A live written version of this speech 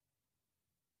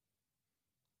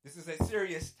This is a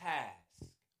serious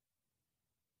task.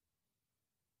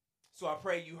 So I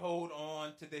pray you hold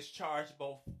on to this charge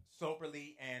both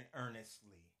soberly and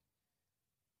earnestly.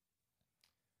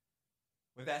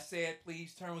 With that said,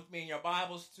 please turn with me in your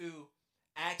Bibles to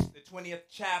Acts, the 20th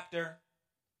chapter.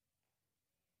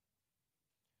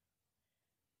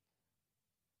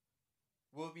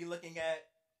 We'll be looking at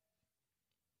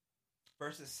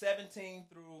verses 17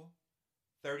 through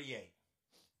 38.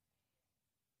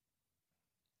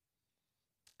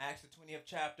 Acts, the 20th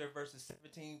chapter, verses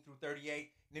 17 through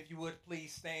 38. And if you would,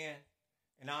 please stand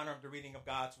in honor of the reading of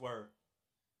God's word.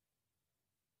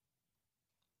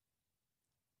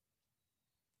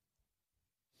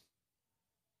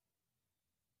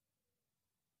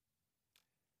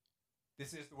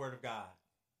 This is the word of God.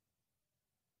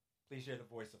 Please hear the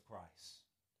voice of Christ.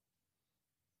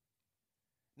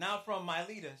 Now from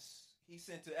Miletus he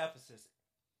sent to Ephesus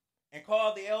and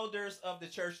called the elders of the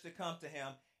church to come to him.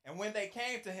 And when they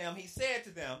came to him, he said to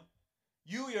them,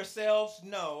 "You yourselves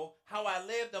know how I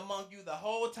lived among you the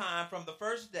whole time from the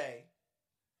first day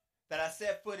that I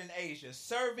set foot in Asia,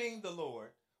 serving the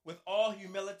Lord with all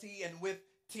humility and with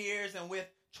tears and with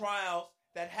trials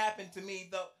that happened to me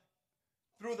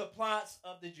through the plots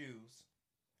of the Jews.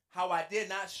 How I did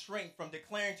not shrink from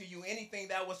declaring to you anything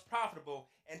that was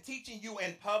profitable and teaching you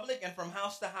in public and from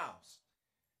house to house,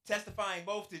 testifying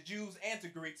both to Jews and to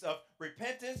Greeks of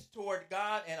repentance toward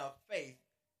God and of faith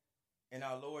in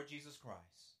our Lord Jesus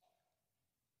Christ.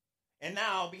 And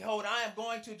now, behold, I am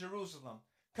going to Jerusalem,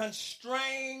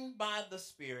 constrained by the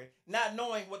Spirit, not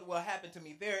knowing what will happen to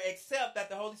me there, except that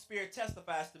the Holy Spirit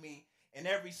testifies to me in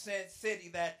every city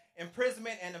that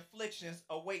imprisonment and afflictions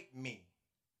await me.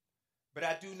 But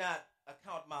I do not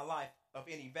account my life of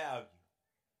any value,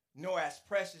 nor as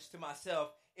precious to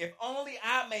myself, if only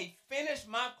I may finish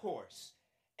my course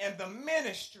and the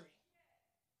ministry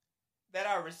that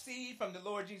I received from the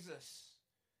Lord Jesus,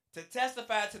 to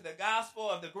testify to the gospel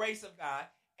of the grace of God.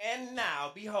 And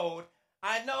now, behold,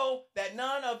 I know that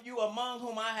none of you among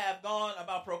whom I have gone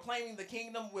about proclaiming the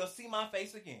kingdom will see my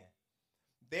face again.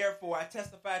 Therefore, I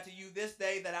testify to you this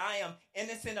day that I am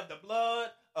innocent of the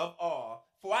blood of all.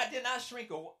 For I did not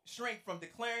shrink from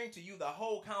declaring to you the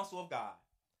whole counsel of God.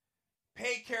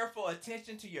 Pay careful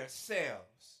attention to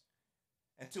yourselves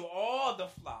and to all the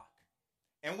flock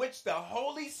in which the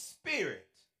Holy Spirit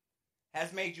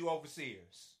has made you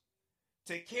overseers,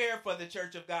 to care for the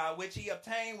church of God, which he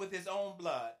obtained with his own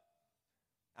blood.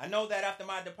 I know that after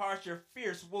my departure,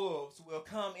 fierce wolves will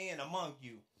come in among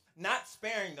you, not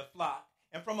sparing the flock.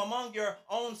 And from among your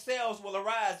own selves will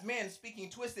arise men speaking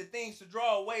twisted things to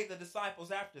draw away the disciples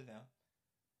after them.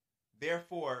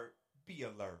 Therefore, be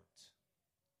alert,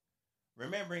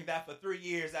 remembering that for 3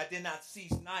 years I did not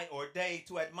cease night or day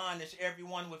to admonish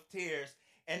everyone with tears.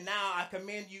 And now I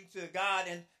commend you to God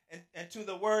and to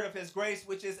the word of his grace,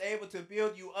 which is able to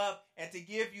build you up and to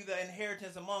give you the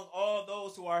inheritance among all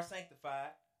those who are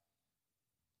sanctified.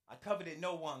 I coveted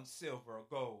no one's silver or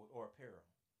gold or apparel.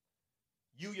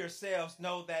 You yourselves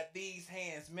know that these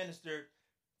hands ministered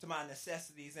to my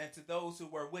necessities and to those who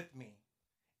were with me.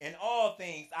 In all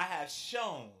things I have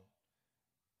shown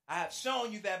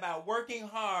you that by working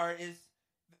hard is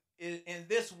in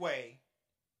this way,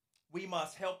 we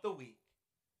must help the weak.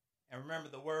 And remember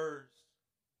the words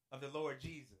of the Lord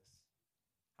Jesus,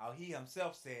 how he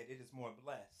himself said, it is more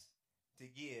blessed to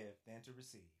give than to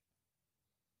receive.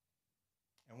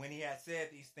 And when he had said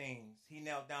these things, he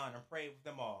knelt down and prayed with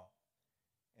them all.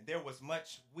 And there was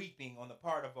much weeping on the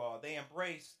part of all. They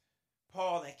embraced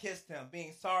Paul and kissed him,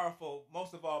 being sorrowful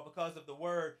most of all because of the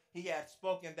word he had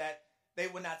spoken, that they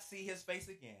would not see his face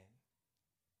again.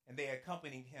 And they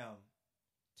accompanied him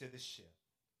to the ship.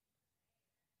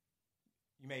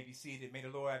 You may be seated. May the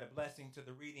Lord add a blessing to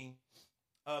the reading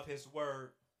of his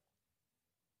word.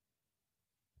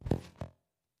 I'd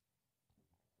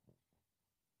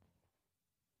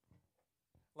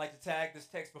like to tag this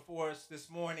text before us this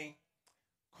morning,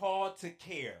 Called to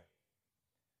Care,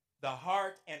 the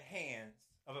heart and hands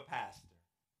of a pastor.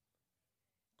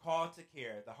 Called to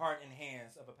care, the heart and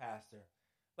hands of a pastor.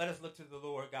 Let us look to the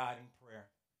Lord God in prayer.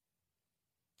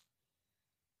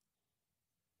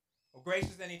 Oh,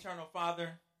 gracious and eternal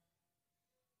Father,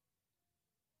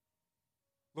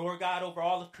 Lord God, over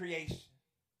all of creation,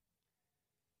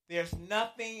 there's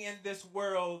nothing in this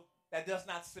world that does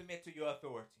not submit to your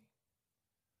authority.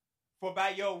 For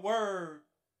by your word,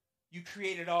 you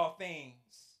created all things.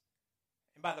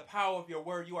 And by the power of your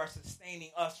word, you are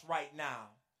sustaining us right now.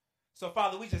 So,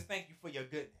 Father, we just thank you for your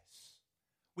goodness.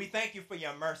 We thank you for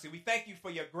your mercy. We thank you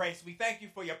for your grace. We thank you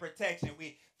for your protection.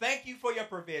 We thank you for your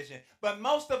provision. But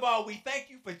most of all, we thank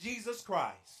you for Jesus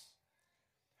Christ,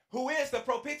 who is the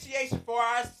propitiation for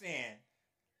our sin,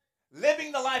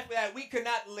 living the life that we could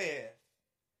not live,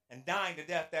 and dying the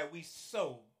death that we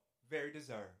so very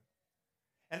deserve.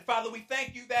 And Father, we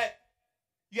thank you that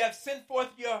you have sent forth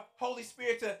your Holy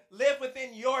Spirit to live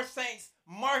within your saints,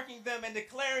 marking them and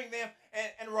declaring them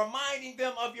and reminding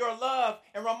them of your love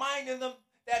and reminding them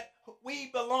that we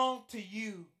belong to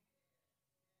you.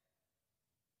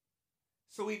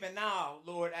 So even now,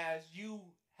 Lord, as you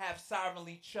have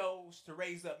sovereignly chose to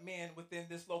raise up men within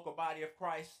this local body of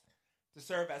Christ to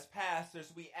serve as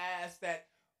pastors, we ask that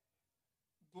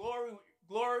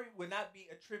glory would not be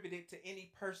attributed to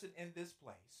any person in this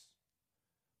place,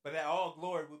 but that all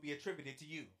glory will be attributed to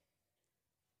you.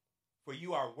 For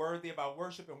you are worthy of our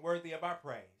worship and worthy of our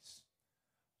praise.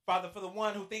 Father, for the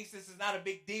one who thinks this is not a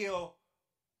big deal,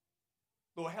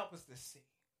 Lord, help us to see.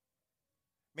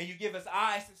 May you give us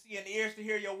eyes to see and ears to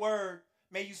hear your word.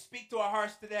 May you speak to our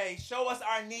hearts today. Show us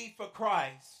our need for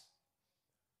Christ.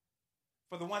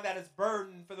 For the one that is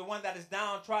burdened, for the one that is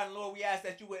downtrodden, Lord, we ask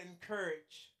that you would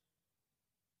encourage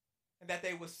and that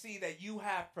they will see that you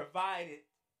have provided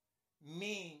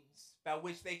means by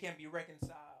which they can be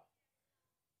reconciled.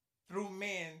 Through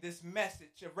men, this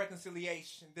message of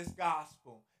reconciliation, this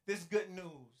gospel, this good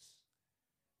news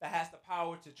that has the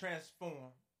power to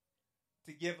transform,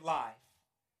 to give life,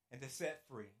 and to set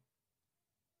free.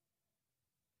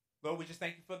 Lord, we just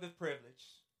thank you for the privilege.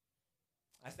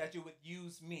 I ask that you would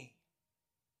use me,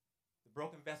 the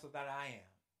broken vessel that I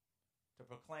am, to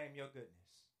proclaim your goodness.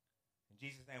 In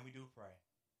Jesus' name we do pray.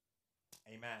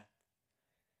 Amen.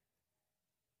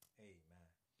 Amen.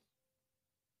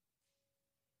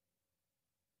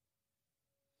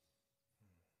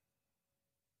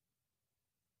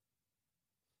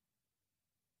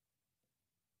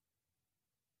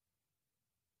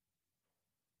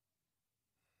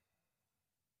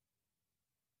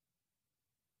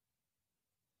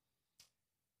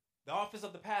 The office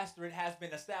of the pastorate has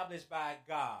been established by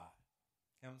God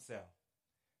himself.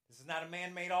 This is not a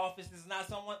man-made office. This is not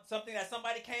something that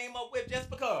somebody came up with just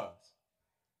because.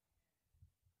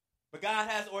 But God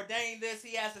has ordained this.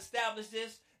 He has established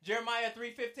this. Jeremiah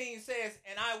 3:15 says,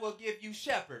 "And I will give you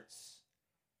shepherds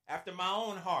after my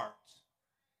own heart,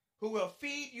 who will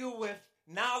feed you with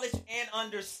knowledge and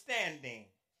understanding."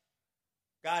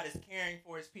 God is caring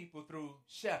for his people through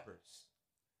shepherds.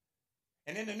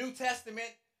 And in the New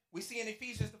Testament, we see in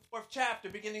Ephesians, the 4th chapter,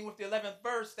 beginning with the 11th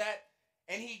verse, that,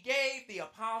 "And he gave the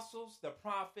apostles, the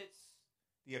prophets,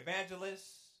 the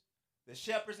evangelists, the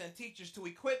shepherds, and teachers to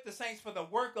equip the saints for the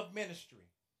work of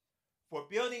ministry, for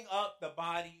building up the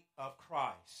body of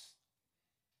Christ."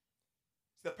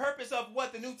 The purpose of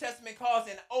what the New Testament calls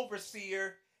an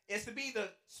overseer is to be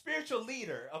the spiritual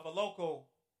leader of a local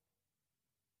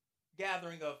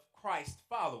gathering of Christ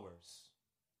followers.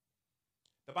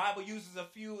 The Bible uses a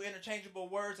few interchangeable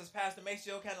words, as Pastor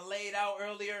Maceo kind of laid out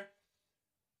earlier,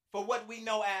 for what we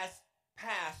know as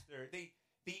pastor,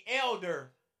 the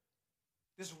elder,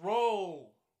 this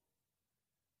role,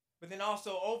 but then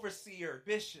also overseer,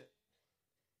 bishop,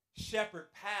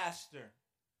 shepherd, pastor,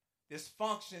 this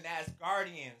function as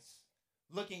guardians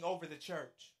looking over the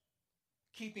church,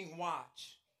 keeping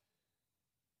watch.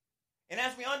 And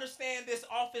as we understand this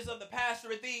office of the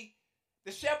pastorate,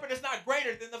 the shepherd is not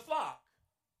greater than the flock.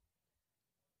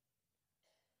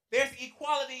 There's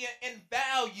equality in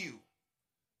value.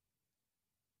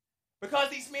 Because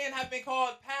these men have been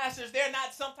called pastors, they're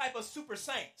not some type of super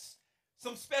saints,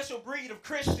 some special breed of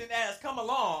Christian that has come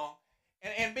along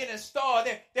and been installed.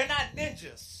 They're not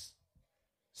ninjas,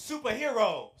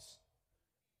 superheroes.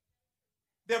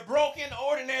 They're broken,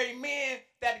 ordinary men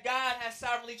that God has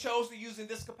sovereignly chosen to use in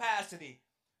this capacity.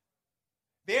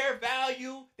 Their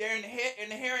value, their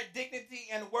inherent dignity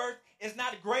and worth is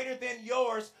not greater than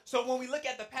yours. So when we look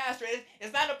at the pastor,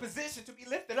 it's not a position to be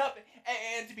lifted up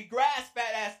and to be grasped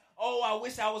at as, "Oh, I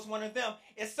wish I was one of them."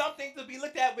 It's something to be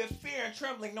looked at with fear and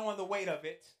trembling, knowing the weight of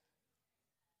it.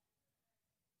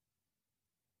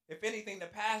 If anything, the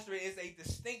pastorate is a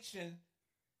distinction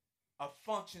of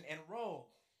function and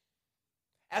role.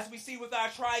 As we see with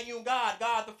our triune God,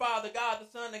 God the Father, God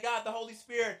the Son, and God the Holy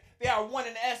Spirit, they are one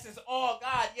in essence, all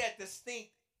God, yet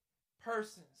distinct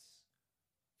persons,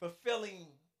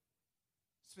 fulfilling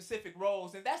specific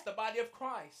roles. And that's the body of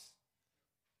Christ.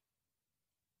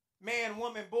 Man,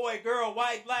 woman, boy, girl,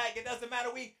 white, black, it doesn't matter.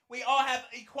 We all have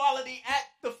equality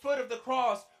at the foot of the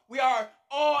cross. We are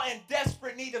all in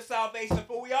desperate need of salvation,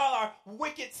 for we all are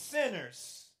wicked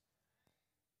sinners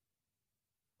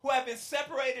who have been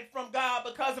separated from God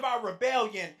because of our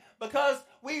rebellion, because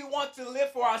we want to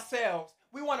live for ourselves.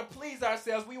 We want to please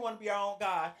ourselves. We want to be our own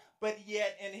God. But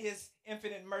yet, in his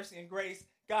infinite mercy and grace,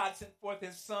 God sent forth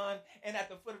his son, and at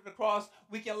the foot of the cross,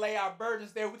 we can lay our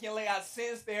burdens there, we can lay our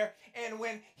sins there, and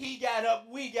when he got up,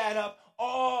 we got up,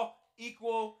 all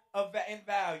equal in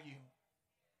value.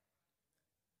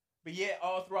 But yet,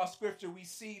 all throughout Scripture, we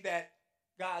see that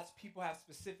God's people have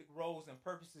specific roles and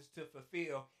purposes to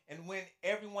fulfill. And when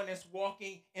everyone is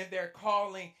walking in their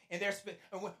calling,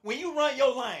 when you run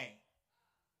your lane,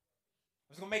 I'm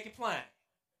just going to make it plain.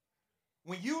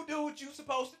 When you do what you're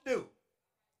supposed to do,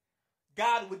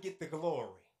 God would get the glory.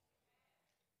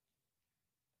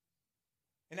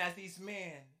 And as these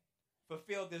men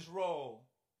fulfill this role,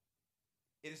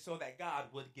 it is so that God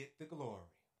would get the glory.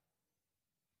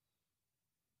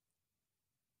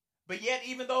 But yet,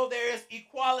 even though there is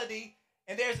equality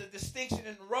and there's a distinction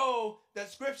in role, the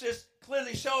scriptures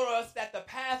clearly show us that the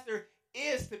pastor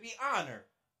is to be honored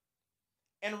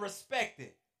and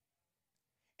respected,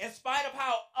 in spite of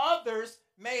how others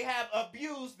may have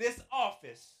abused this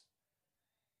office.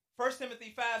 1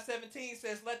 Timothy 5:17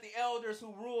 says, let the elders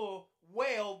who rule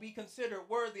well be considered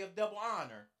worthy of double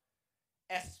honor,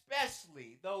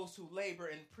 especially those who labor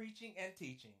in preaching and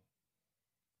teaching.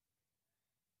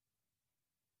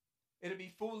 It'd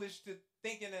be foolish to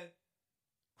think in a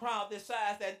crowd this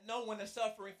size that no one is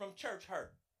suffering from church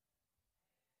hurt.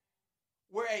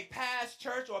 Where a past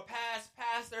church or past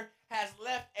pastor has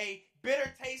left a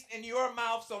bitter taste in your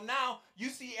mouth, so now you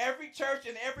see every church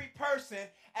and every person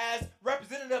as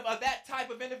representative of that type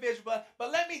of individual.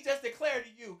 But let me just declare to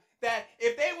you that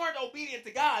if they weren't obedient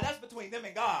to God, that's between them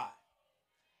and God.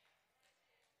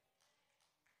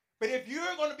 But if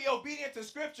you're going to be obedient to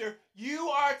Scripture, you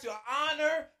are to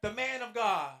honor the man of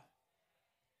God.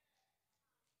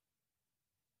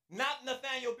 Not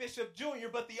Nathaniel Bishop Jr.,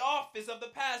 but the office of the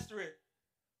pastorate.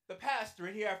 The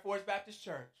pastorate here at Forest Baptist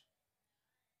Church.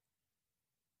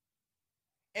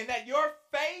 And that your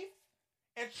faith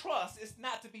and trust is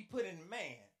not to be put in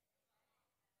man.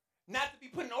 Not to be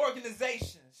put in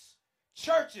organizations,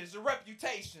 churches, or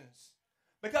reputations.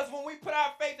 Because when we put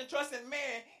our faith and trust in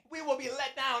man, we will be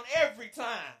let down every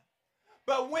time.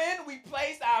 But when we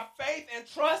place our faith and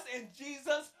trust in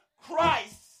Jesus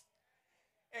Christ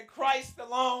and Christ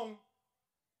alone,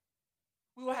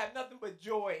 we will have nothing but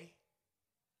joy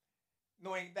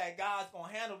knowing that God's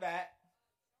going to handle that.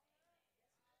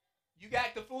 You can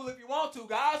act the fool if you want to.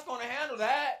 God's going to handle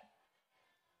that.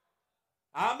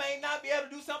 I may not be able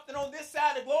to do something on this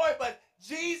side of glory, but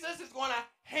Jesus is going to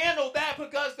handle that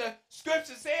because the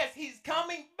scripture says he's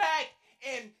coming back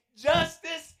in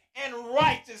justice and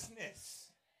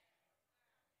righteousness.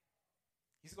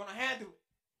 He's going to handle it.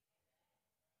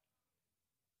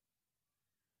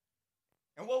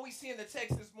 And what we see in the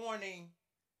text this morning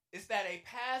is that a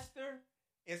pastor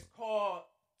is called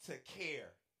to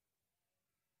care.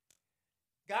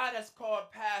 God has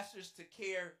called pastors to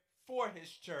care for his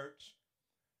church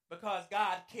because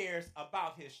God cares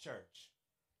about his church.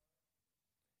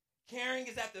 Caring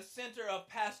is at the center of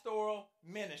pastoral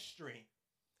ministry.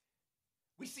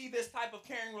 We see this type of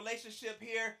caring relationship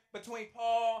here between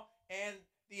Paul and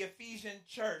the Ephesian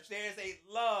church. There is a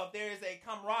love, there is a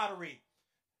camaraderie.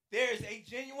 There is a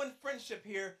genuine friendship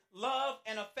here, love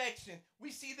and affection.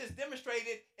 We see this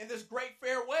demonstrated in this great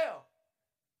farewell.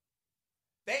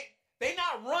 They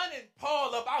not running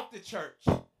Paul about the church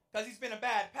because he's been a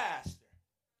bad pastor.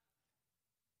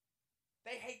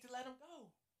 They hate to let him go.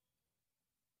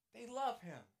 They love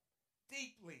him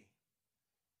deeply.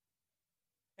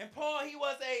 And Paul, he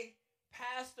was a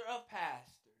pastor of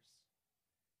pastors.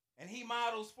 And he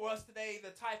models for us today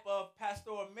the type of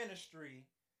pastoral ministry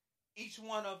each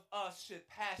one of us should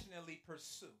passionately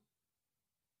pursue.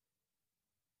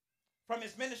 From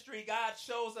his ministry, God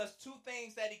shows us two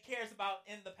things that he cares about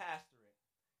in the pastorate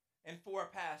and for a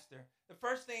pastor. The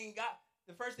first thing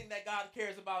that God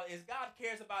cares about is God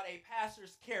cares about a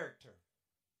pastor's character,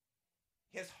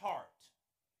 his heart.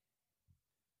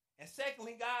 And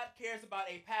secondly, God cares about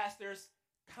a pastor's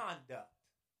conduct,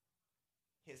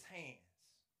 his hands.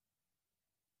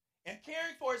 And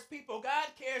caring for his people, God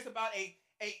cares about a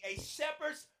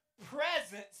shepherd's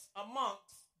presence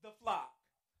amongst the flock.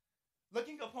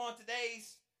 Looking upon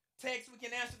today's text, we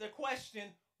can answer the question,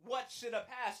 what should a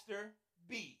pastor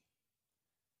be?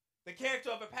 The character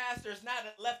of a pastor is not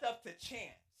left up to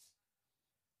chance.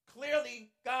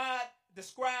 Clearly, God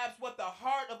describes what the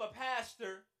heart of a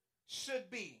pastor should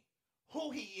be,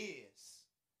 who he is.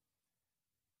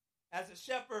 As a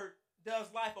shepherd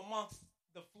does life amongst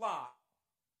the flock,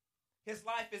 his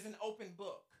life is an open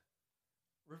book,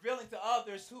 revealing to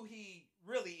others who he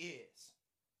really is.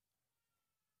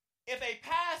 If a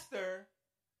pastor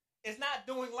is not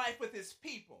doing life with his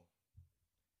people,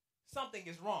 something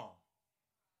is wrong.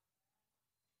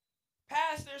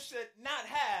 Pastors should not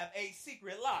have a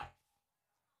secret life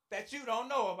that you don't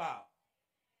know about.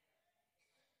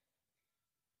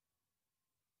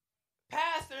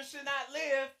 Pastors should not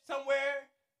live somewhere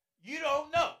you don't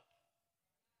know.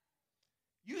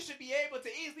 You should be able to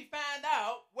easily find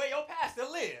out where your pastor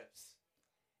lives.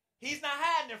 He's not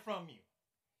hiding it from you.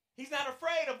 He's not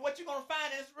afraid of what you're going to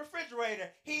find in his refrigerator.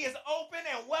 He is open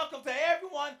and welcome to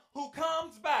everyone who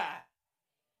comes by.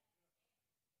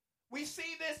 We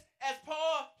see this as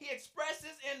Paul, he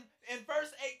expresses in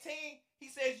verse 18. He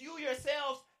says, you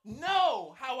yourselves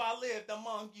know how I lived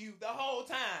among you the whole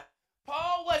time.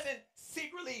 Paul wasn't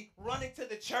secretly running to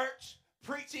the church,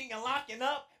 preaching and locking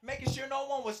up, making sure no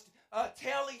one was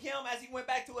tailing him as he went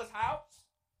back to his house.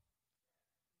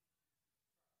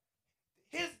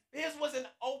 His was an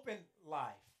open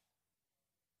life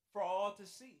for all to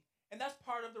see. And that's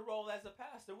part of the role as a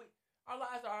pastor. Our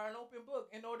lives are an open book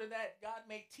in order that God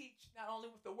may teach not only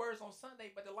with the words on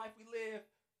Sunday, but the life we live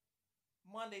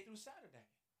Monday through Saturday.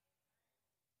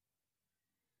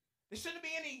 There shouldn't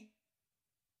be any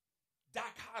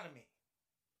dichotomy,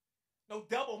 no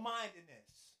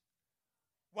double-mindedness.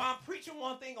 While I'm preaching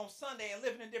one thing on Sunday and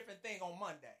living a different thing on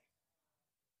Monday.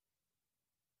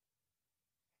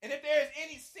 And if there is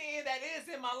any sin that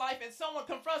is in my life and someone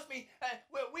confronts me,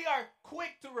 we are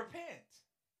quick to repent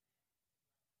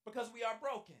because we are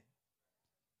broken.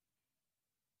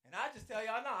 And I just tell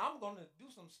y'all now, I'm going to do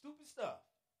some stupid stuff.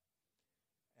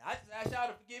 And I just ask y'all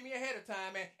to forgive me ahead of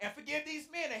time and forgive these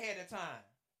men ahead of time.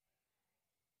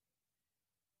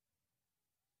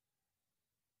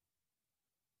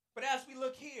 But as we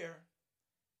look here,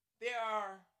 there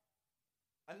are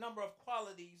a number of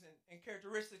qualities and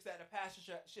characteristics that a pastor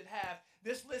should have.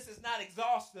 This list is not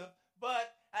exhaustive,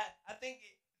 but I think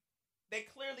they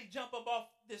clearly jump up off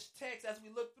this text as we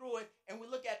look through it, and we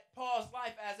look at Paul's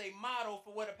life as a model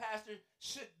for what a pastor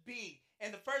should be.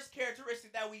 And the first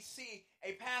characteristic that we see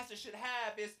a pastor should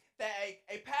have is that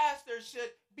a pastor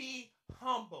should be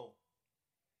humble.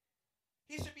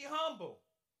 He should be humble.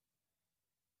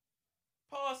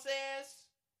 Paul says,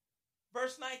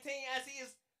 verse 19, as he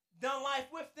has done life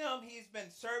with them, he's been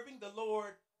serving the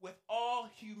Lord with all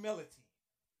humility.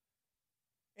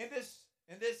 In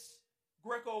this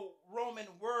Greco-Roman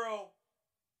world,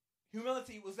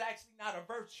 humility was actually not a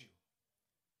virtue.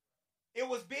 It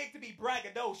was big to be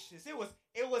braggadocious.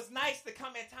 It was nice to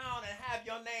come in town and have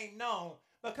your name known.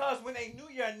 Because when they knew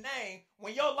your name,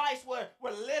 when your lights were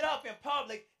lit up in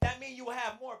public, that means you will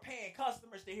have more paying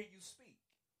customers to hear you speak.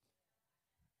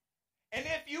 And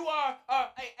if you are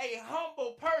a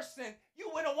humble person,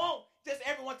 you wouldn't want just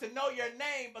everyone to know your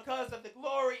name because of the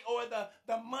glory or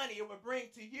the money it would bring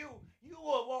to you. You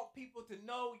will want people to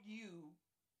know you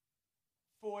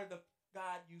for the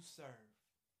God you serve.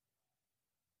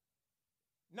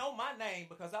 Know my name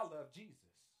because I love Jesus.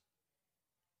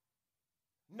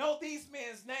 Know these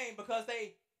men's name because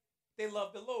they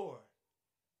love the Lord.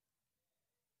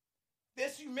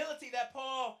 This humility that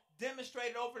Paul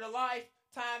demonstrated over the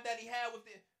lifetime that he had with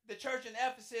the church in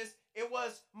Ephesus, it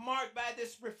was marked by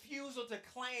this refusal to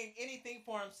claim anything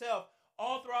for himself.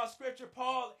 All throughout Scripture,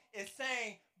 Paul is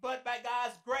saying, but by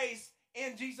God's grace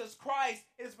in Jesus Christ,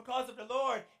 it is because of the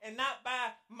Lord and not by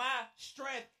my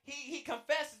strength. He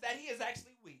confesses that he is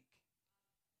actually weak.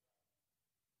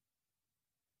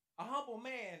 A humble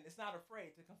man is not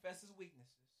afraid to confess his weaknesses.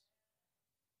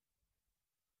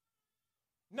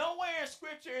 Nowhere in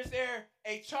Scripture is there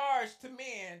a charge to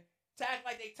men to act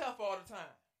like they tough all the time.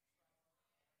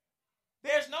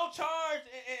 There's no charge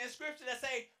in Scripture that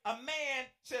say a man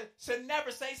should never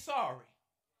say sorry.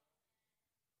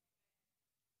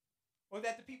 Or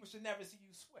that the people should never see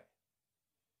you sweat.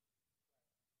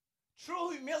 True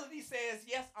humility says,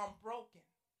 yes, I'm broken.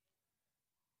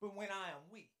 But when I am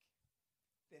weak,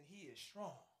 then he is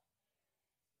strong.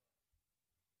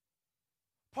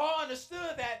 Paul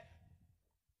understood that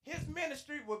his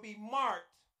ministry would be marked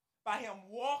by him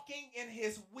walking in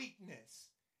his weakness.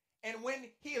 And when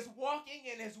he is walking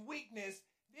in his weakness,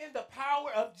 then the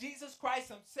power of Jesus Christ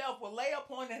himself will lay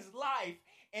upon his life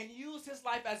and use his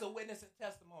life as a witness and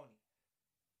testimony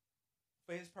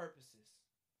for his purposes.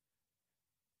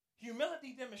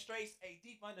 Humility demonstrates a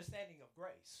deep understanding of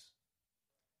grace.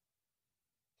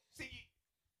 See,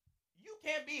 you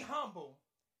can't be humble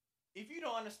if you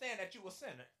don't understand that you're a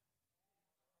sinner.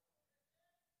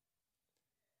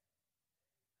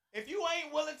 If you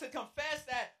ain't willing to confess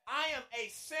that I am a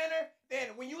sinner,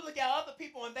 then when you look at other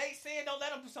people and they sin, don't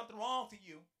let them do something wrong to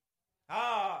you.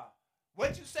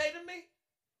 What you say to me?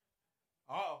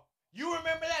 Oh, you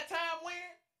remember that time when?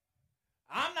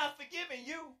 I'm not forgiving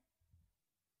you.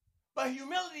 But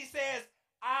humility says,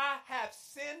 I have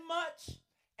sinned much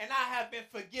and I have been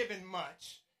forgiven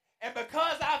much. And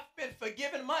because I've been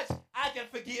forgiven much, I can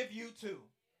forgive you too.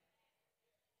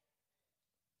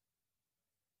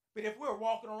 But if we're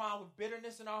walking around with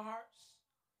bitterness in our hearts,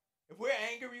 if we're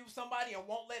angry with somebody and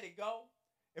won't let it go,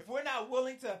 if we're not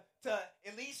willing to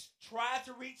at least try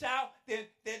to reach out, then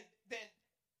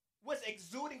what's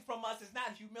exuding from us is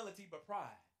not humility but pride.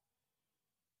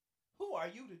 Who are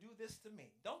you to do this to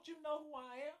me? Don't you know who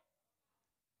I am?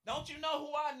 Don't you know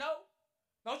who I know?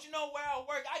 Don't you know where I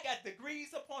work? I got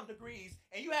degrees upon degrees,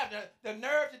 and you have the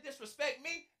nerve to disrespect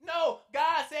me? No,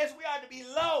 God says we are to be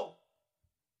low.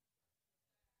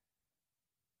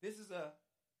 This is a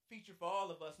feature for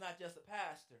all of us, not just a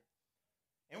pastor.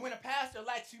 And when a pastor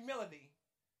lacks humility,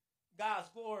 God's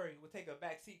glory will take a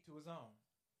back seat to his own.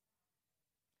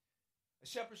 A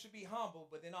shepherd should be humble,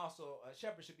 but then also a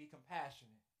shepherd should be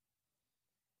compassionate.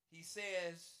 He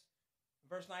says,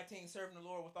 verse 19, serving the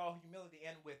Lord with all humility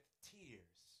and with tears.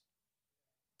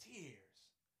 Tears.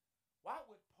 Why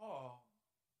would Paul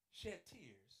shed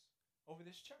tears over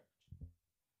this church?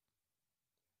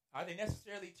 Are they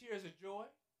necessarily tears of joy?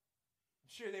 I'm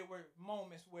sure there were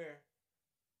moments where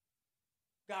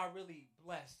God really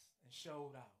blessed and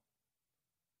showed out.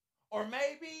 Or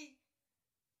maybe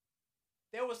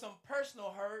there was some personal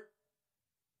hurt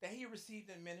that he received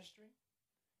in ministry.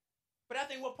 But I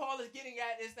think what Paul is getting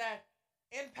at is that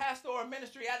in pastoral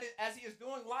ministry, as he is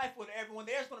doing life with everyone,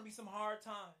 there's going to be some hard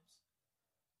times,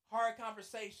 hard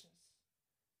conversations,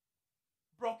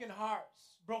 broken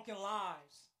hearts, broken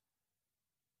lives.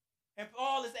 And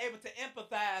Paul is able to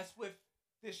empathize with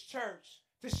this church,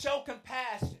 to show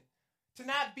compassion, to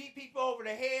not beat people over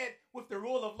the head with the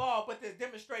rule of law, but to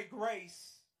demonstrate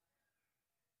grace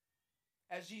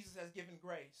as Jesus has given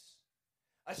grace.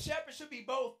 A shepherd should be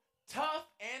both tough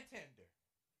and tender.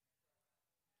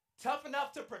 Tough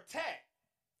enough to protect,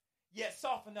 yet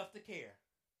soft enough to care.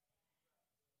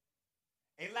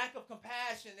 A lack of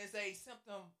compassion is a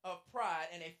symptom of pride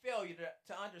and a failure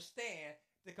to understand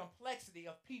the complexity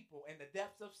of people and the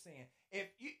depths of sin. If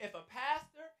a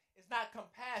pastor is not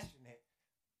compassionate,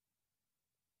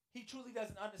 he truly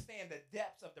doesn't understand the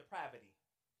depths of depravity.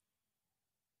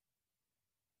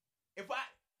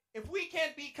 If we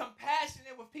can't be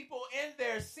compassionate with people in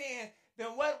their sin,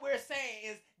 then what we're saying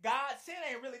is God's sin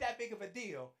ain't really that big of a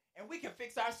deal, and we can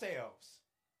fix ourselves.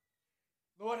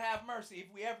 Lord have mercy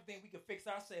if we ever think we can fix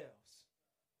ourselves.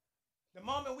 The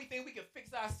moment we think we can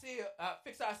fix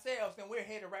ourselves, then we're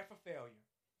headed right for failure.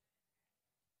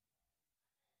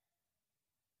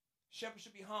 Shepherd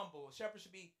should be humble. A shepherd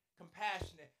should be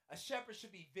compassionate. A shepherd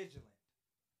should be vigilant.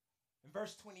 In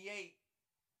verse 28,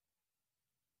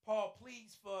 Paul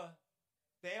pleads for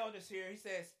the elders here. He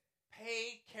says,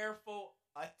 pay careful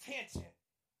attention.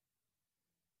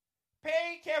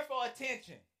 Pay careful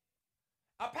attention.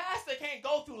 A pastor can't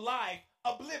go through life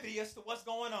oblivious to what's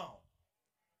going on.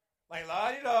 Like,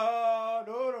 la-di-da,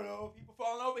 no, people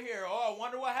falling over here. Oh, I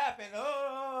wonder what happened.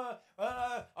 Oh,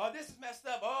 this is messed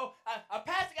up. Oh, a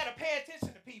pastor got to pay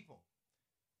attention to people.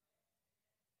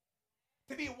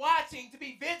 To be watching, to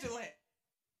be vigilant.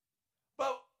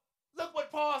 But look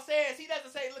what Paul says. He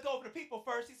doesn't say look over the people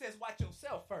first. He says watch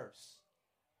yourself first.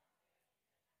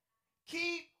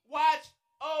 Keep watch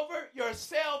over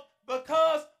yourself,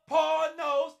 because Paul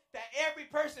knows that every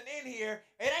person in here,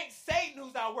 it ain't Satan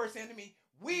who's our worst enemy.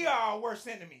 We are our worst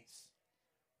enemies.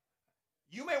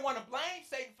 You may want to blame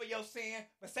Satan for your sin,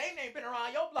 but Satan ain't been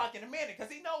around your block in a minute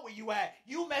because he know where you at.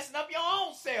 You messing up your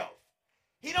own self.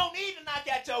 He don't need to knock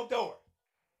at your door.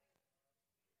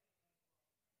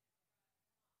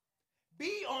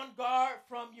 Be on guard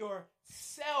from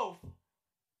yourself.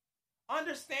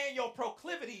 Understand your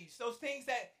proclivities, those things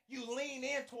that you lean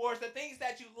in towards, the things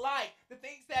that you like, the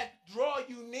things that draw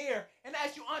you near. And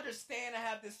as you understand and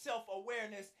have this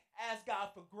self-awareness, ask God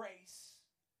for grace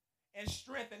and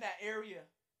strength in that area.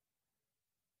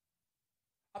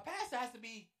 A pastor has to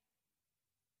be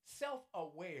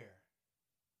self-aware.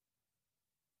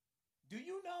 Do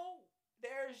you know the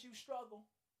areas you struggle?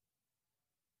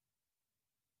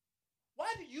 Why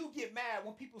do you get mad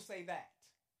when people say that?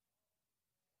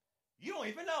 You don't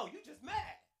even know. You just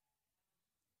mad.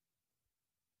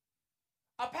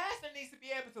 A pastor needs to be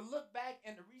able to look back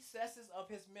in the recesses of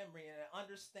his memory and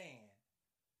understand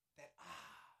that,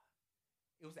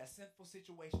 it was that sinful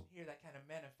situation here that kind of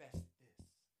manifested this.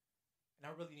 And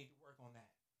I really need to work on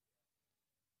that.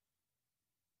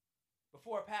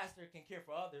 Before a pastor can care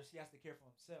for others, he has to care for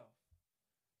himself.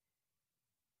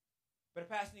 But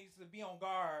a pastor needs to be on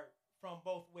guard from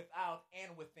both without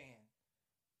and within.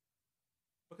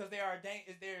 Because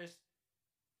there's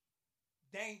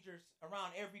dangers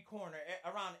around every corner,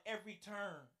 around every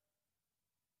turn.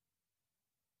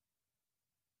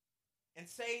 And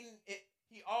Satan,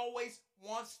 he always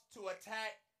wants to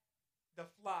attack the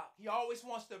flock. He always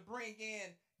wants to bring in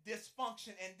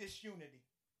dysfunction and disunity.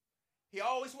 He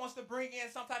always wants to bring in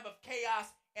some type of chaos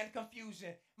and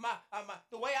confusion.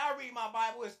 The way I read my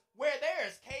Bible is, where there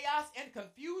is chaos and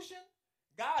confusion,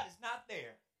 God is not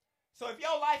there. So if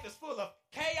your life is full of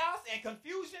chaos and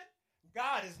confusion,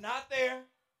 God is not there.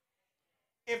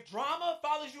 If drama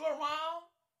follows you around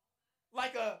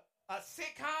like a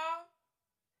sitcom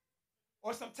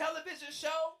or some television show,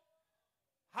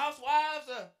 Housewives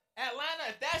of Atlanta,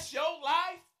 if that's your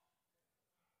life,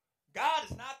 God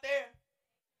is not there.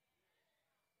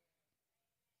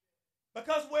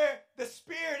 Because where the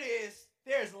Spirit is,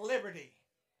 there's liberty.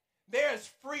 There's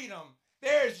freedom.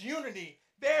 There's unity.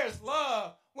 There's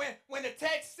love. When the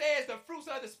text says the fruits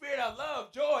of the Spirit are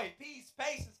love, joy, peace,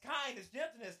 patience, kindness,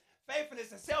 gentleness,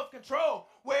 faithfulness, and self-control,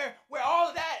 where all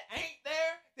of that ain't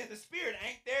there, then the Spirit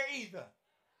ain't there either.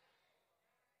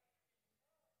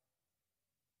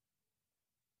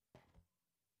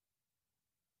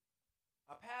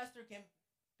 A pastor can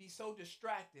be so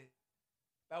distracted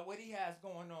by what he has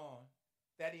going on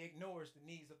that he ignores the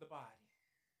needs of the body.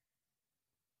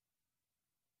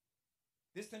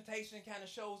 This temptation kind of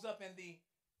shows up in the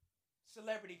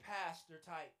celebrity pastor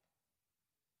type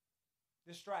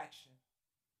distraction.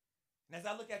 And as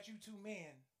I look at you two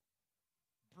men,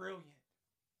 brilliant,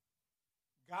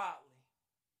 godly,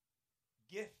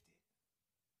 gifted,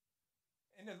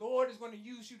 and the Lord is going to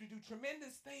use you to do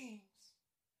tremendous things.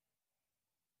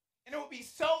 And it will be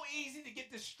so easy to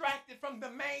get distracted from the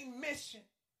main mission.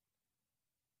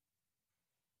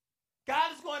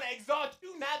 God is going to exalt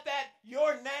you, not that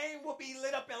your name will be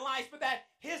lit up in lights, but that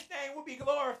his name will be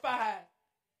glorified.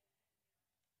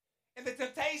 And the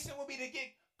temptation will be to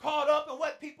get caught up in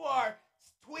what people are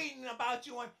tweeting about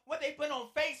you and what they put on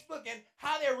Facebook and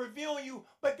how they're reviewing you.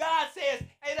 But God says,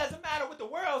 hey, it doesn't matter what the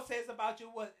world says about you,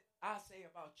 what I say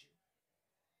about you.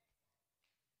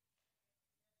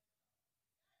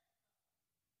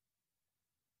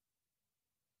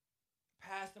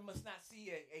 Pastor must not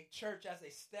see a church as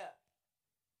a step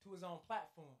to his own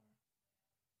platform,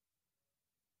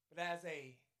 but as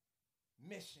a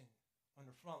mission on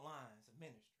the front lines of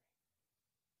ministry.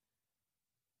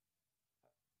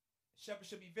 A shepherd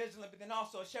should be vigilant, but then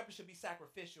also a shepherd should be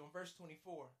sacrificial. In verse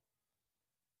 24,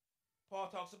 Paul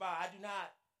talks about, I do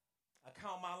not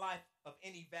account my life of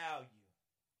any value,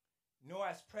 nor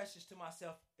as precious to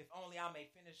myself, if only I may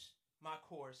finish my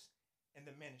course in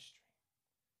the ministry.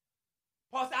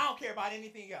 Paul said, I don't care about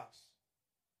anything else.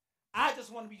 I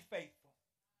just want to be faithful.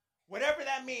 Whatever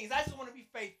that means, I just want to be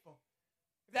faithful.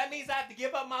 If that means I have to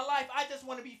give up my life, I just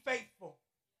want to be faithful.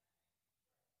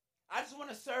 I just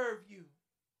want to serve you.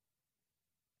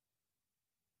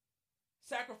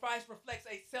 Sacrifice reflects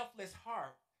a selfless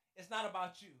heart. It's not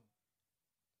about you.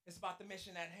 It's about the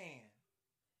mission at hand.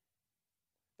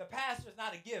 The pastor is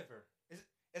not a giver.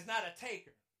 It's not a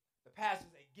taker. The pastor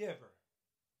is a giver.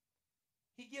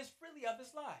 He gives freely of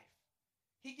his life.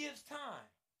 He gives time.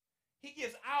 He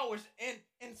gives hours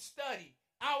in study,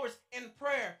 hours in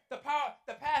prayer. The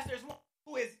pastor is one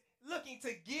who is looking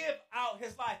to give out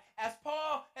his life. As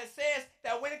Paul has says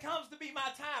that when it comes to be my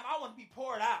time, I want to be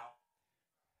poured out.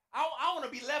 I want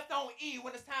to be left on E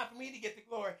when it's time for me to get the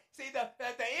glory. See,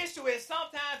 the issue is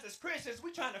sometimes as Christians,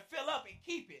 we're trying to fill up and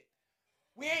keep it.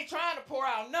 We ain't trying to pour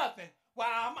out nothing. Well,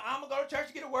 I'm going to go to church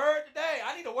to get a word today.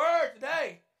 I need a word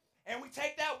today. And we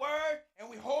take that word and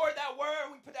we hoard that word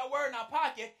and we put that word in our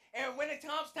pocket. And when it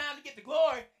comes time to get the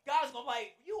glory, God's going to be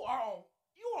like, you are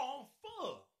on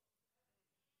full.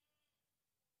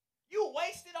 You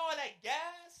wasted all that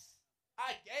gas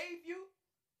I gave you.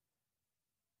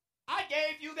 I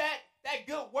gave you that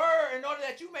good word in order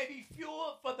that you may be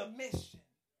fueled for the mission.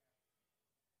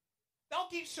 Don't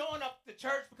keep showing up to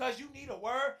church because you need a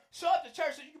word. Show up to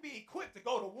church so you can be equipped to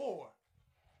go to war.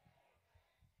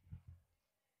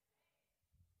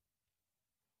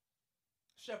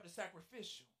 Shepherd is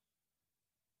sacrificial.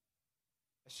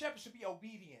 A shepherd should be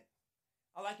obedient.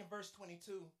 I like in verse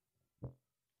 22,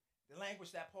 the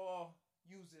language that Paul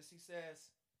uses. He says,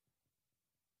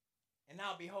 and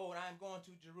now behold, I am going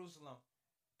to Jerusalem,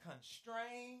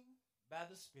 constrained by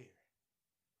the Spirit.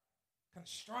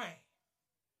 Constrained.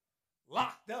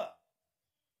 Locked up.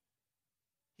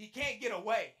 He can't get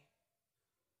away.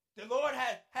 The Lord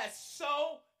has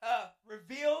so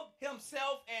revealed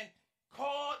himself and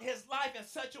called his life in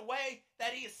such a way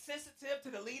that he is sensitive to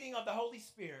the leading of the Holy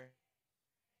Spirit.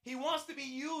 He wants to be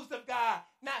used of God.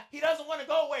 Now, he doesn't want to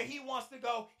go where he wants to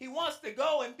go. He wants to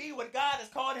go and be what God has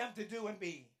called him to do and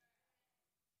be.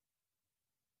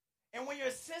 And when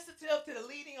you're sensitive to the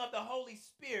leading of the Holy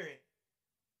Spirit,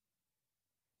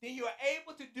 then you're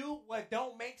able to do what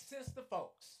don't make sense to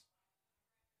folks.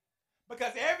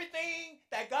 Because everything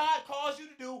that God calls you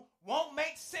to do won't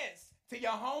make sense to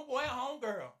your homeboy and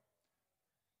homegirl.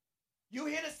 You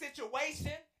hit a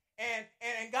situation and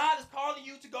God is calling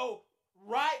you to go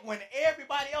right when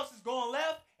everybody else is going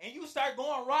left, and you start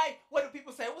going right. What do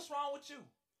people say? What's wrong with you?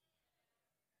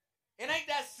 It ain't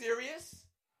that serious.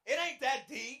 It ain't that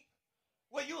deep.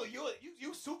 Well,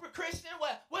 you super Christian?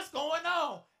 What's going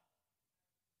on?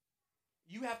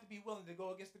 You have to be willing to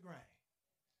go against the grain.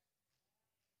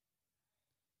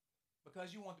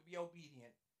 Because you want to be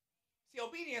obedient. See,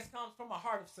 obedience comes from a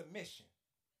heart of submission.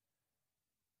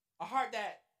 A heart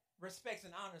that respects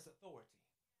and honors authority.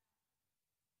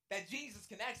 That Jesus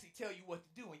can actually tell you what to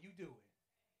do and you do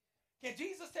it. Can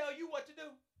Jesus tell you what to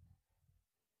do?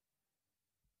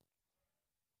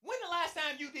 When the last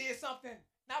time you did something,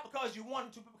 not because you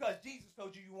wanted to, but because Jesus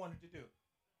told you wanted to do?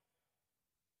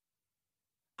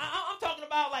 I'm talking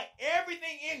about like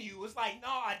everything in you is like, no,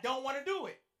 I don't want to do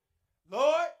it.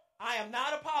 Lord, I am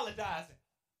not apologizing.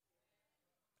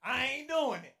 I ain't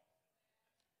doing it.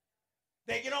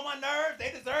 They get on my nerves. They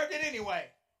deserved it anyway.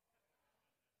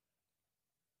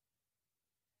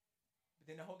 But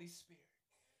then the Holy Spirit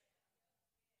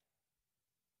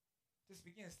just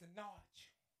begins to nod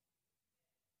you.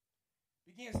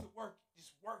 Begins to work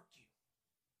you.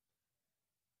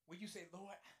 When you say,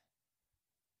 Lord,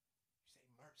 you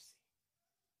say mercy.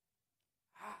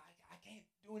 I can't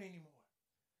do it anymore.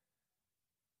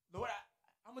 Lord,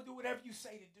 I'm going to do whatever you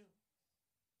say to do.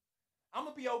 I'm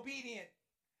going to be obedient,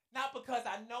 not because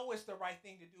I know it's the right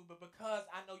thing to do, but because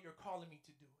I know you're calling me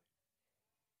to do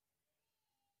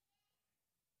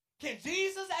it. Can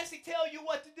Jesus actually tell you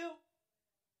what to do?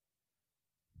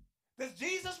 Does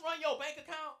Jesus run your bank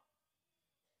account?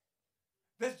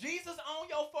 Does Jesus own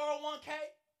your 401k?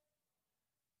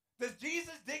 Does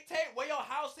Jesus dictate where your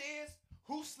house is?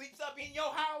 Who sleeps up in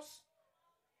your house?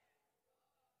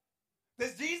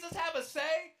 Does Jesus have a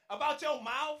say about your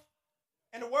mouth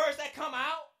and the words that come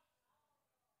out?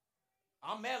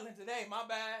 I'm meddling today, my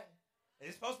bad.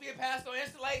 It's supposed to be a pastoral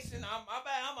installation. My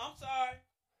bad, I'm sorry.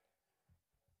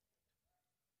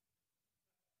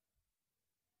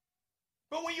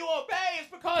 But when you obey,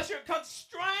 it's because you're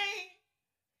constrained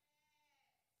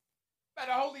by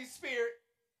the Holy Spirit.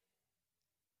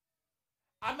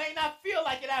 I may not feel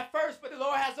like it at first, but the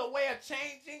Lord has a way of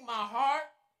changing my heart,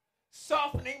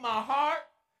 softening my heart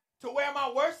to where my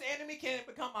worst enemy can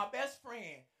become my best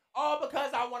friend. All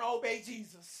because I want to obey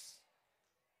Jesus.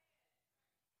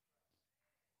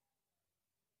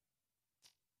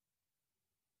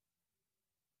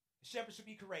 The shepherd should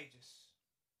be courageous.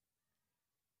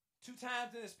 2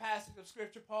 times in this passage of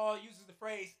Scripture, Paul uses the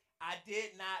phrase, I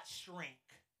did not shrink.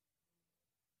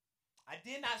 I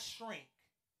did not shrink.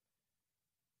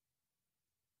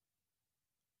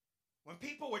 When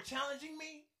people were challenging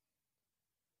me,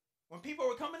 when people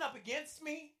were coming up against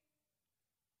me,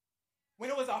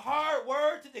 when it was a hard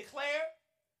word to declare,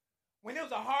 when it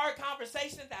was a hard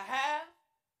conversation to have,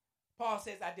 Paul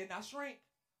says, I did not shrink.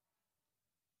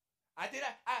 I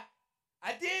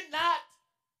did not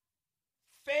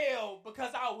fail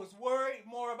because I was worried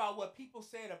more about what people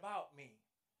said about me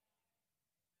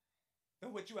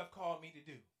than what you have called me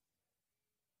to do.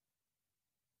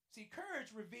 See,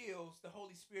 courage reveals the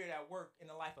Holy Spirit at work in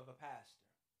the life of a pastor.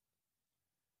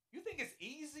 You think it's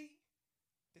easy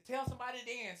to tell somebody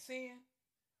they're in sin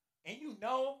and you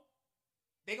know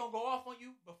they're going to go off on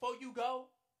you before you go?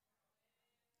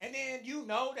 And then you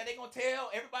know that they're going to tell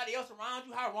everybody else around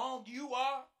you how wrong you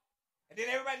are? And then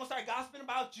everybody going to start gossiping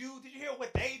about you. Did you hear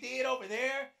what they did over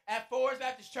there at Forest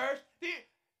Baptist Church?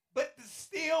 But to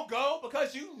still go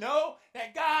because you know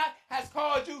that God has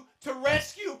called you to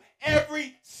rescue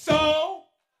every soul.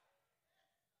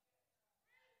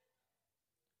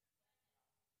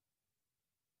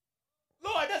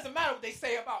 Lord, it doesn't matter what they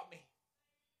say about me.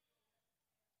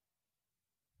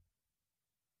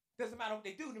 It doesn't matter what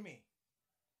they do to me.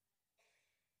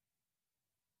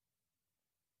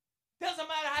 It doesn't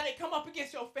matter how they come up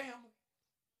against your family.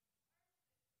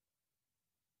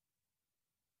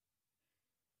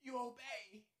 You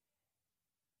obey.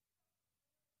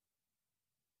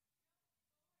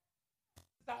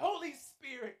 The Holy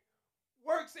Spirit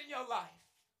works in your life.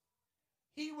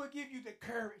 He will give you the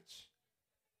courage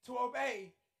to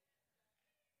obey.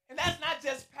 And that's not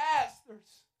just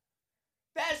pastors.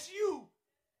 That's you.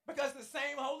 Because the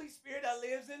same Holy Spirit that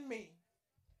lives in me,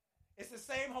 it's the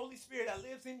same Holy Spirit that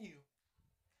lives in you.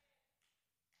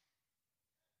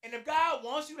 And if God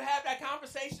wants you to have that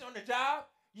conversation on the job,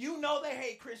 you know they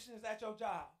hate Christians at your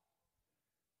job.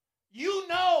 You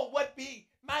know what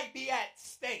might be at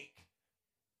stake.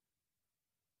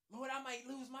 Lord, I might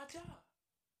lose my job.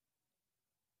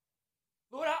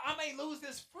 Lord, I may lose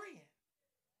this friend.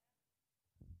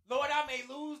 Lord, I may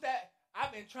lose that.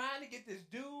 I've been trying to get this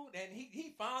dude, and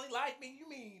he finally liked me. You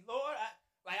mean, Lord,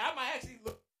 I might actually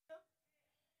look at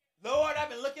him. Lord, I've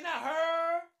been looking at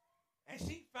her, and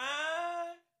she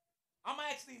fine. I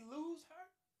might actually lose her.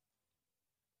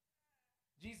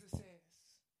 Jesus says,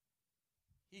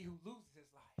 he who loses his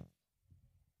life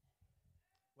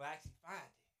will actually find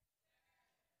it.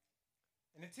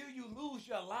 And until you lose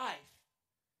your life,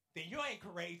 then you ain't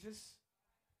courageous.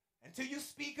 Until you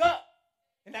speak up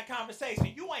in that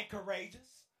conversation, you ain't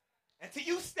courageous. Until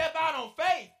you step out on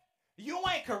faith, you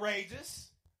ain't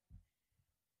courageous.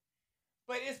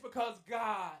 But it's because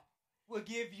God will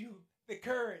give you the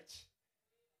courage.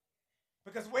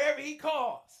 Because wherever he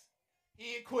calls,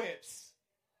 he equips.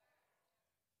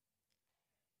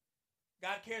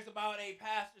 God cares about a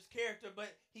pastor's character,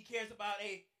 but he cares about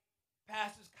a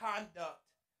pastor's conduct.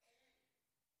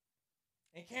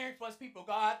 And caring for his people,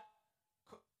 God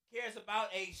cares about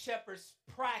a shepherd's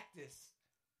practice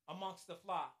amongst the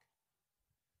flock.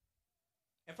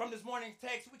 And from this morning's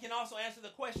text, we can also answer the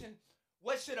question,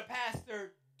 what should a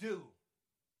pastor do?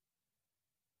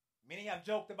 Many have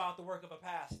joked about the work of a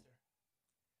pastor.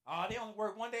 Oh, they only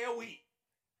work one day a week.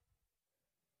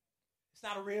 It's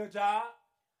not a real job.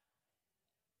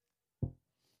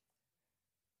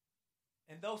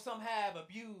 And though some have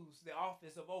abused the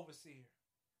office of overseer,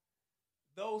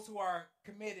 those who are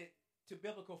committed to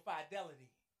biblical fidelity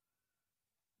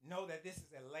know that this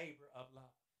is a labor of love.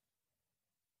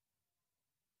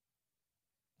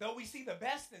 Though we see the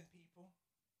best in people,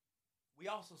 we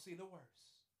also see the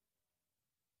worst.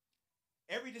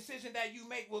 Every decision that you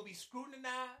make will be scrutinized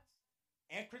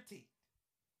and critiqued.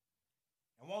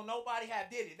 And won't nobody have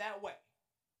did it that way.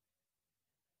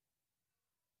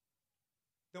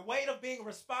 The weight of being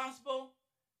responsible,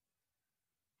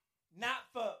 not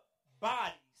for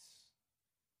bodies,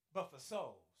 but for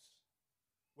souls,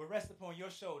 will rest upon your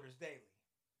shoulders daily.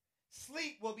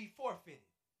 Sleep will be forfeited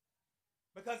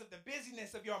because of the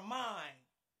busyness of your mind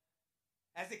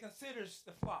as it considers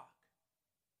the flock.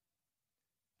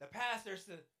 The pastor is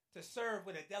to serve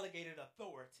with a delegated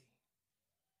authority.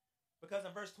 Because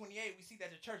in verse 28, we see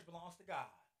that the church belongs to God.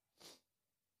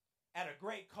 At a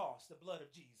great cost, the blood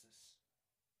of Jesus.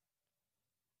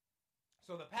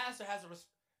 So the pastor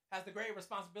has the great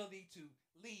responsibility to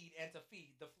lead and to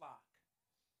feed the flock.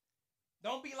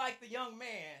 Don't be like the young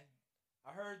man.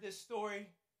 I heard this story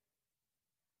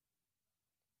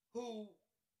who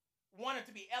wanted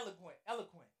to be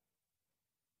eloquent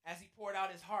as he poured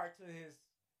out his heart to his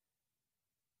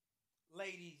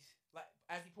ladies,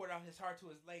 as he poured out his heart to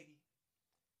his lady,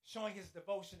 showing his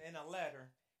devotion in a letter.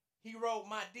 He wrote,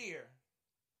 "My dear,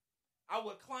 I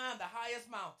would climb the highest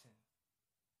mountain,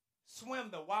 swim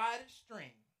the widest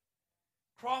stream,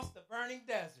 cross the burning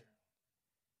desert,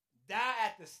 die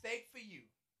at the stake for you.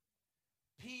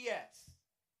 P.S.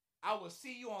 I will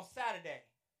see you on Saturday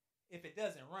if it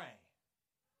doesn't rain."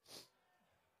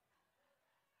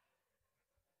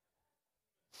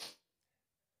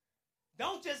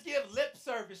 Don't just give lip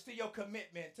service to your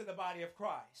commitment to the body of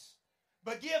Christ,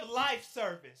 but give life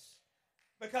service.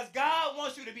 Because God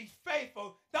wants you to be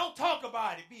faithful. Don't talk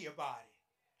about it, be about it.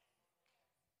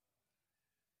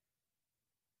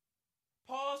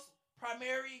 Paul's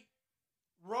primary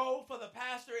role for the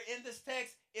pastor in this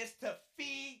text is to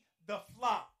feed the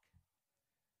flock.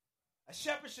 A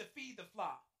shepherd should feed the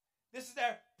flock. This is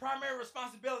their primary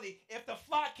responsibility. If the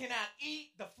flock cannot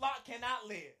eat, the flock cannot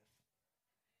live.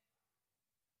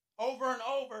 Over and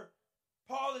over,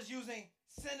 Paul is using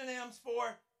synonyms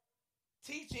for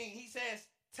teaching. He says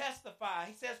testify.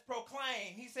 He says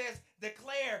proclaim. He says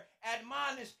declare,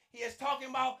 admonish. He is talking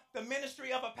about the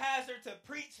ministry of a pastor to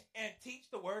preach and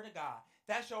teach the word of God.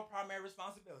 That's your primary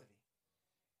responsibility.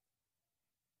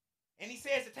 And he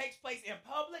says it takes place in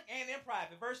public and in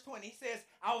private. Verse 20, he says,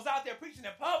 I was out there preaching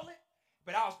in public,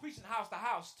 but I was preaching house to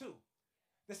house too.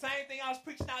 The same thing I was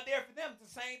preaching out there for them, the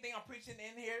same thing I'm preaching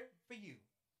in here for you.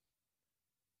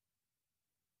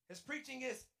 His preaching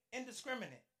is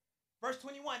indiscriminate. Verse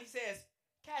 21, he says,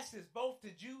 catch this both to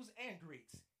Jews and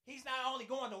Greeks. He's not only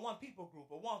going to one people group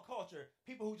or one culture,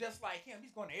 people who just like him.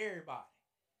 He's going to everybody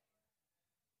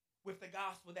with the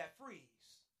gospel that frees.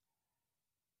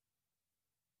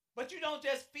 But you don't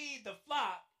just feed the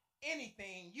flock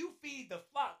anything. You feed the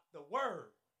flock the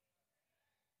word.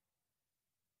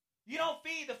 You don't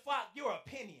feed the flock your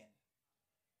opinion.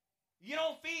 You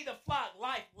don't feed the flock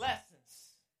life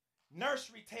lessons,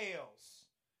 nursery tales,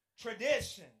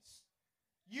 traditions.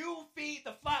 You feed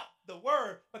the flock the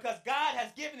word because God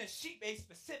has given his sheep a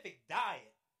specific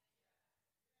diet.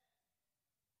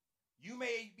 You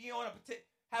may be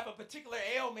have a particular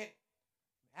ailment,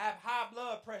 have high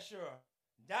blood pressure, or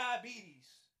diabetes.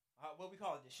 What we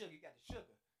call it, the sugar. You got the sugar.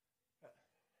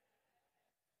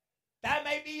 That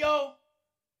may be your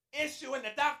issue, and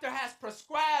the doctor has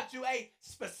prescribed you a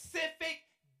specific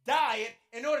diet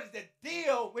in order to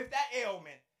deal with that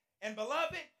ailment. And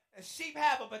beloved, sheep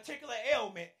have a particular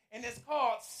ailment, and it's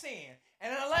called sin.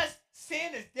 And unless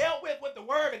sin is dealt with the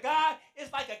word of God,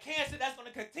 it's like a cancer that's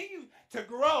going to continue to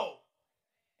grow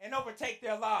and overtake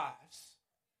their lives.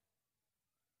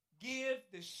 Give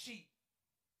the sheep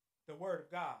the word of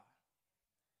God.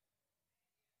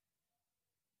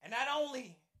 And not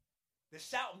only the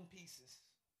shouting pieces,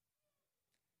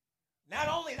 not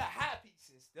only the high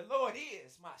pieces, the Lord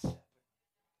is my shepherd.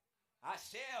 I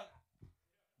shall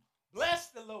bless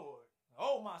the Lord,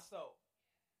 oh my soul.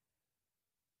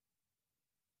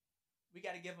 We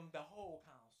got to give them the whole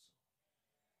counsel.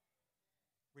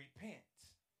 Repent,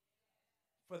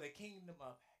 for the kingdom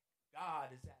of God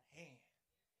is at hand.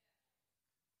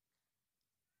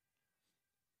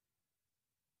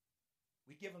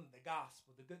 We give them the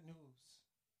gospel, the good news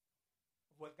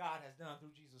of what God has done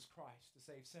through Jesus Christ to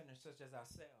save sinners such as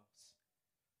ourselves.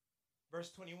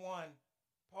 Verse 21,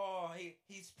 Paul,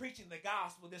 he's preaching the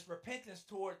gospel, this repentance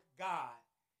toward God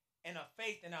and a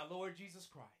faith in our Lord Jesus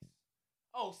Christ.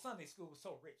 Oh, Sunday school was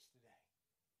so rich today.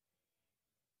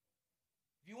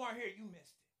 If you weren't here, you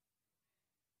missed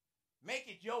it. Make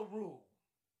it your rule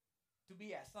to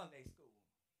be at Sunday school.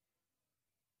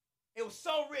 It was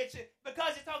so rich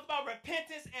because it talks about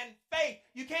repentance and faith.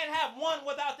 You can't have one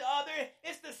without the other.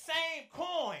 It's the same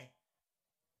coin.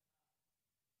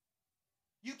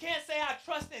 You can't say, I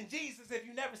trust in Jesus, if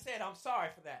you never said, I'm sorry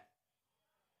for that.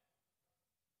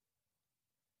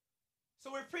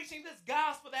 So we're preaching this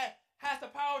gospel that has the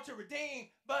power to redeem,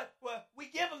 but we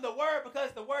give them the word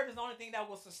because the word is the only thing that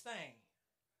will sustain.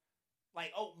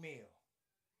 Like oatmeal.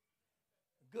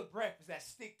 A good breakfast that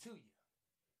stick to you.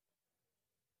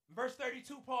 In verse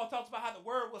 32, Paul talks about how the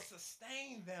word will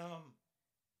sustain them.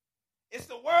 It's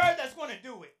the word that's going to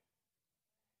do it.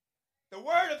 The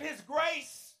word of his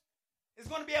grace is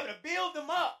going to be able to build them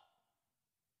up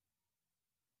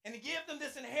and to give them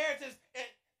this inheritance.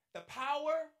 The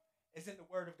power is in the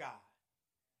word of God.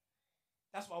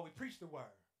 That's why we preach the word.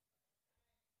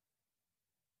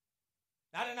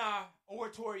 Not in our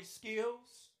oratory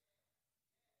skills,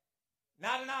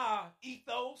 not in our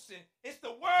ethos. It's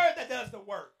the word that does the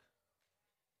work.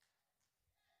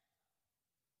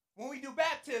 When we do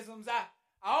baptisms, I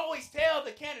always tell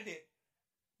the candidate,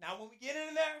 now when we get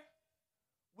in there,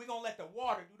 we're going to let the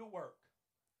water do the work.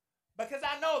 Because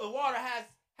I know the water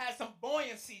has some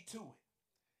buoyancy to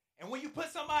it. And when you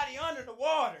put somebody under the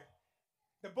water,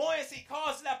 the buoyancy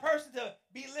causes that person to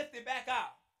be lifted back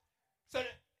out. So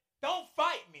don't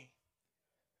fight me.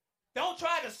 Don't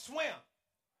try to swim.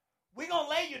 We're going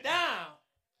to lay you down,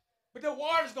 but the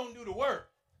water's going to do the work.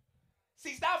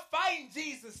 See, stop fighting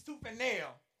Jesus tooth and nail.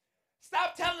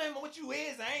 Stop telling him what you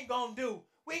is and ain't going to do.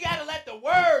 We got to let the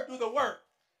word do the work.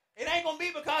 It ain't going to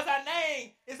be because our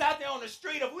name is out there on the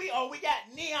street or we got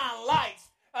neon lights.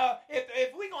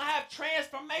 If we're going to have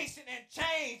transformation and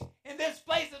change in this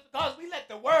place, it's because we let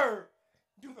the word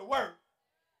do the work.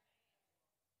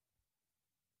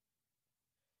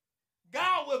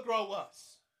 God will grow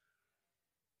us.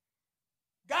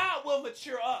 God will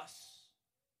mature us.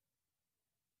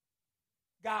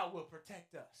 God will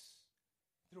protect us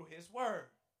through his word.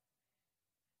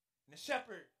 And the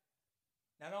shepherd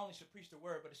not only should preach the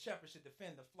word, but the shepherd should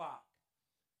defend the flock.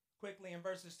 Quickly in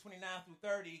verses 29 through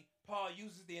 30, Paul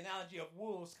uses the analogy of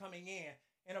wolves coming in.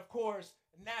 And of course,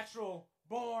 natural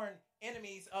born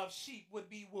enemies of sheep would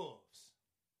be wolves.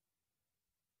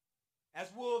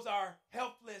 As wolves are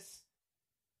helpless,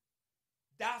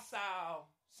 docile,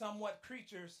 somewhat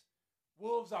creatures,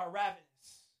 wolves are ravenous.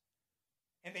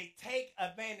 And they take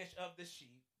advantage of the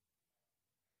sheep.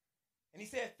 And he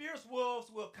said, fierce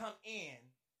wolves will come in,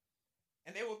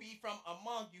 and they will be from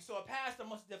among you. So a pastor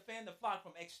must defend the flock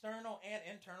from external and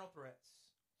internal threats.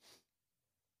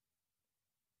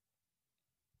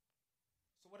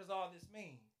 So what does all this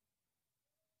mean?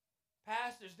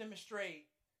 Pastors demonstrate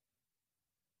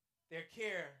their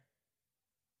care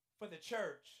for the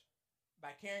church by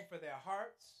caring for their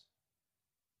hearts.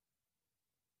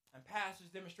 And pastors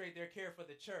demonstrate their care for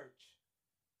the church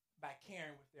by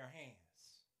caring with their hands.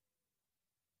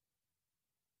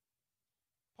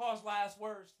 Paul's last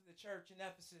words to the church in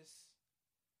Ephesus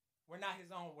were not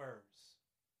his own words,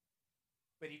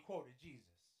 but he quoted Jesus.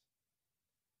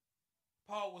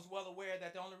 Paul was well aware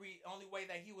that the only way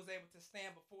that he was able to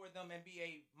stand before them and be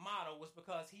a model was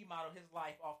because he modeled his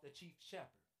life off the chief shepherd.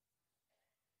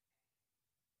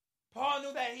 Paul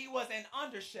knew that he was an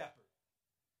under shepherd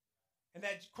and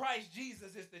that Christ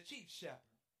Jesus is the chief shepherd.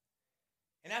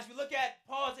 And as we look at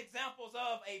Paul's examples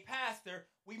of a pastor,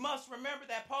 we must remember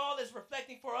that Paul is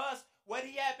reflecting for us what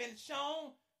had been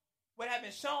shown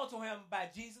to him by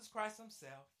Jesus Christ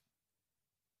himself.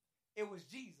 It was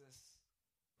Jesus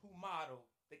who modeled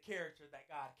the character that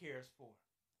God cares for.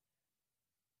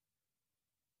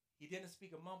 He didn't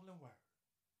speak a mumbling word.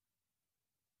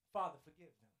 Father,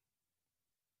 forgive them,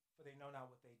 for they know not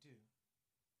what they do.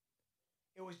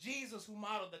 It was Jesus who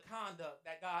modeled the conduct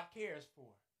that God cares for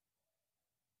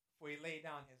he laid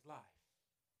down his life.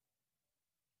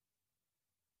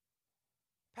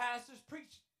 Pastors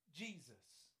preach Jesus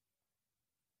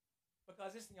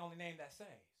because it's the only name that saves.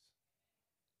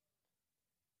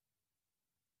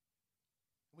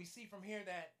 We see from here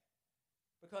that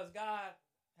because God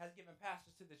has given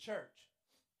pastors to the church,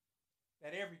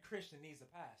 that every Christian needs a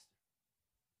pastor.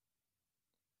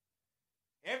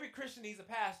 Every Christian needs a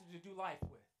pastor to do life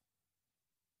with,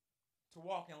 to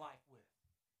walk in life with.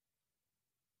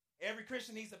 Every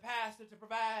Christian needs a pastor to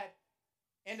provide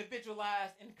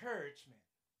individualized encouragement.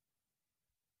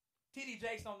 T.D.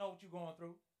 Jakes don't know what you're going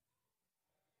through.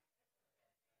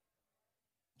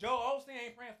 Joel Osteen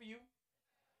ain't praying for you.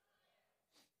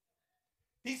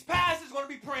 These pastors are going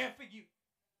to be praying for you,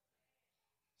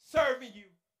 serving you.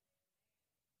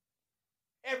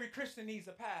 Every Christian needs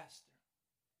a pastor.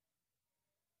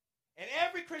 And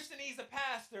every Christian needs a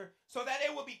pastor so that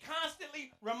it will be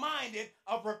constantly reminded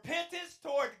of repentance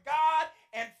toward God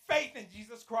and faith in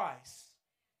Jesus Christ.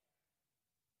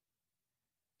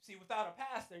 See, without a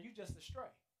pastor, you just astray.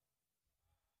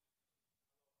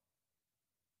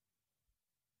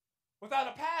 Without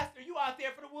a pastor, you out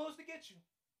there for the wolves to get you.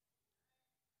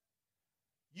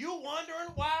 You wondering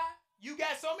why you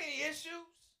got so many issues?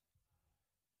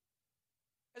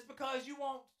 It's because you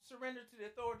won't surrender to the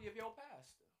authority of your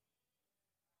pastor.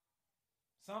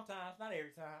 Sometimes, not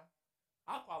every time.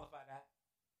 I'll qualify that.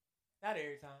 Not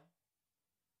every time.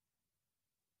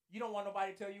 You don't want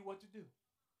nobody to tell you what to do.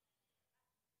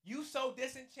 You so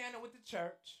disenchanted with the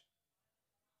church.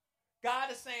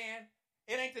 God is saying,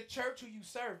 it ain't the church who you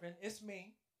serving, it's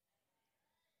me.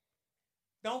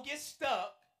 Don't get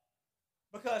stuck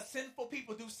because sinful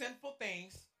people do sinful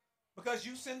things because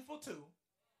you sinful too.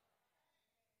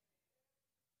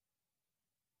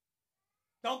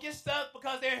 Don't get stuck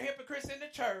because they're hypocrites in the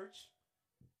church.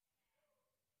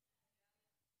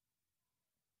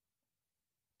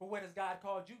 But what has God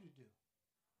called you to do?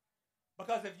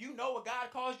 Because if you know what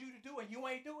God calls you to do and you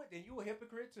ain't do it, then you a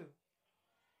hypocrite too.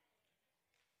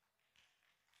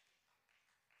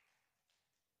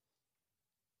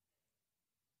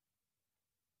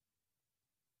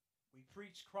 We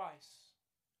preach Christ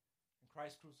and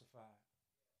Christ crucified.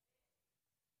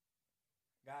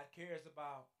 God cares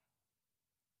about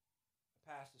a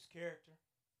pastor's character.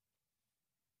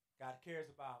 God cares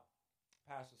about a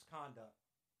pastor's conduct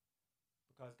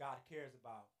because God cares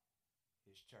about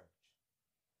his church.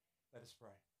 Let us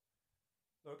pray.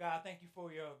 Lord God, thank you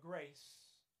for your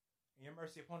grace and your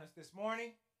mercy upon us this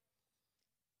morning.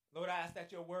 Lord, I ask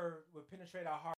that your word would penetrate our hearts.